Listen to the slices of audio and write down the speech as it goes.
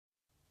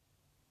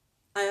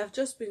I have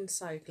just been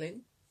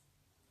cycling.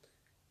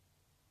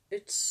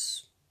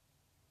 It's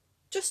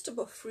just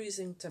above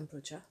freezing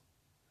temperature.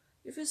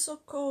 It feels so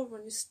cold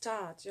when you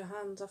start, your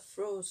hands are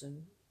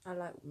frozen. I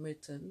like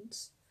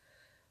mittens,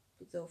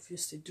 but they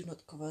obviously do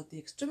not cover the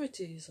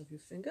extremities of your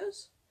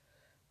fingers.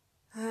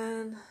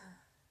 And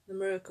the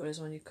miracle is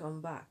when you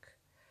come back,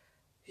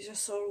 you're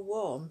just all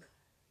warm.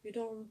 You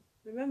don't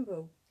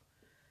remember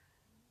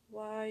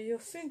why your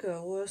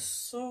finger was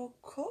so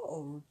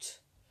cold.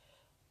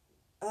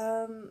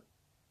 Um,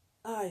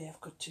 I have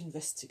got to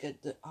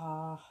investigate the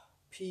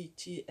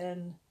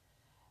RPTN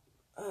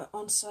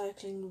on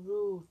cycling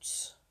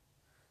routes.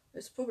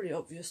 It's probably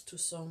obvious to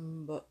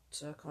some, but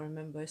I can't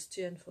remember. It's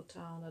TN for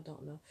town, I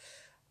don't know.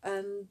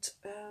 And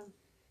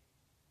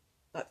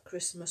that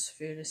Christmas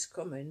feel is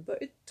coming,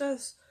 but it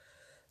does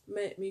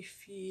make me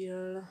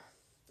feel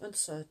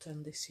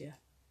uncertain this year.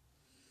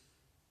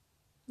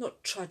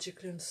 Not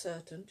tragically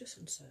uncertain, just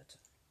uncertain.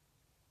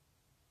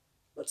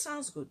 But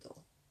sounds good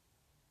though.